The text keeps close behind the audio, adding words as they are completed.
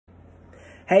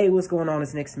Hey, what's going on?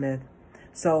 It's Nixmyth.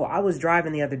 So I was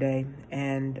driving the other day,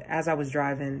 and as I was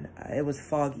driving, it was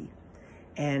foggy.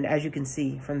 And as you can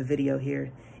see from the video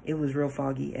here, it was real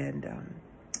foggy. And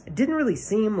it didn't really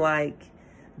seem like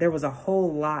there was a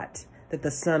whole lot that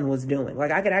the sun was doing.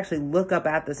 Like I could actually look up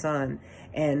at the sun,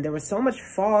 and there was so much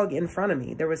fog in front of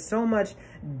me. There was so much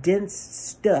dense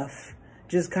stuff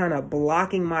just kind of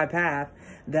blocking my path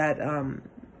that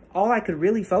all I could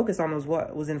really focus on was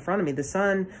what was in front of me. The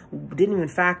sun didn't even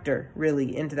factor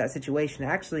really into that situation.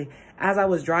 Actually, as I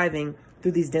was driving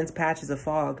through these dense patches of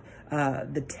fog,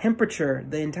 the temperature,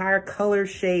 the entire color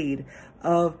shade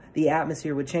of the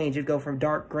atmosphere would change. It'd go from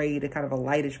dark gray to kind of a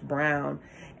lightish brown.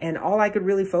 And all I could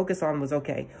really focus on was,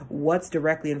 okay, what's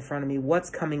directly in front of me? What's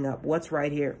coming up? What's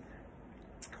right here?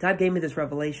 God gave me this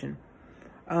revelation.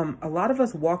 A lot of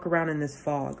us walk around in this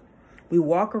fog. We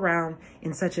walk around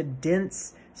in such a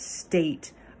dense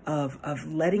state of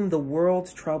letting the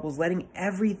world's troubles, letting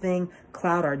everything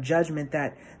cloud our judgment,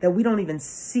 that we don't even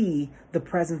see the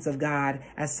presence of God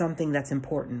as something that's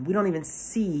important. We don't even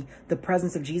see the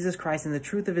presence of Jesus Christ and the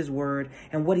truth of his word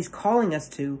and what he's calling us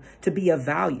to be of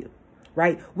value,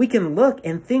 right? We can look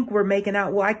and think we're making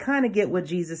out, well, I kind of get what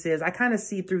Jesus is. I kind of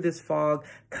see through this fog,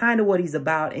 kind of what he's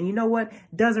about. And you know what?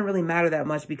 Doesn't really matter that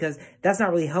much because that's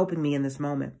not really helping me in this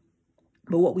moment.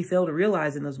 But what we fail to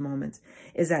realize in those moments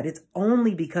is that it's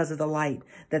only because of the light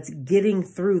that's getting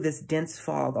through this dense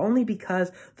fog, only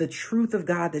because the truth of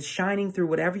God that's shining through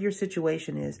whatever your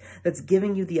situation is, that's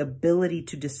giving you the ability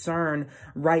to discern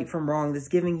right from wrong, that's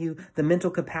giving you the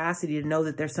mental capacity to know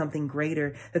that there's something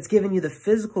greater, that's giving you the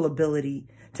physical ability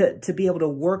to be able to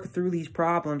work through these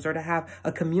problems or to have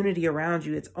a community around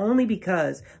you. It's only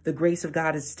because the grace of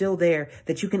God is still there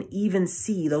that you can even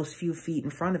see those few feet in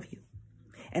front of you.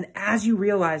 And as you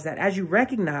realize that, as you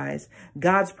recognize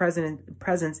God's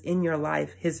presence in your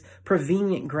life, his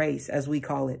prevenient grace, as we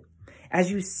call it,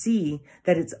 as you see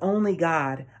that it's only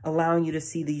God allowing you to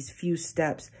see these few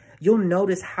steps, you'll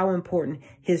notice how important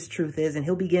his truth is, and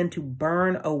he'll begin to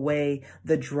burn away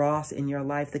the dross in your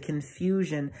life, the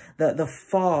confusion, the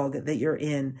fog that you're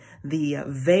in, the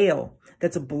veil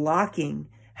that's blocking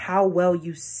how well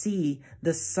you see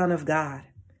the Son of God.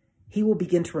 He will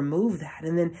begin to remove that.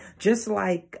 And then just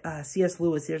like C.S.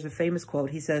 Lewis, here's a famous quote.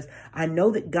 He says, I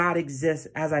know that God exists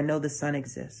as I know the sun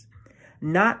exists.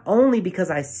 Not only because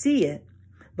I see it,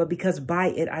 but because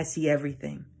by it I see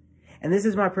everything. And this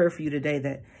is my prayer for you today,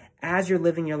 that as you're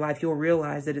living your life, you'll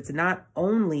realize that it's not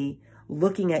only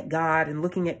looking at God and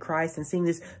looking at Christ and seeing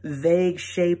this vague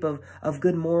shape of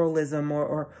good moralism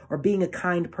or being a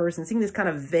kind person, seeing this kind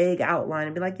of vague outline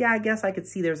and be like, yeah, I guess I could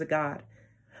see there's a God.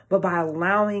 But by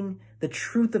allowing the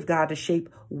truth of God to shape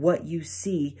what you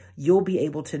see, you'll be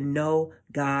able to know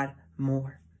God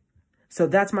more. So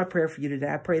that's my prayer for you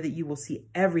today. I pray that you will see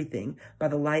everything by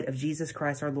the light of Jesus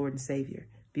Christ, our Lord and Savior.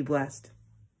 Be blessed.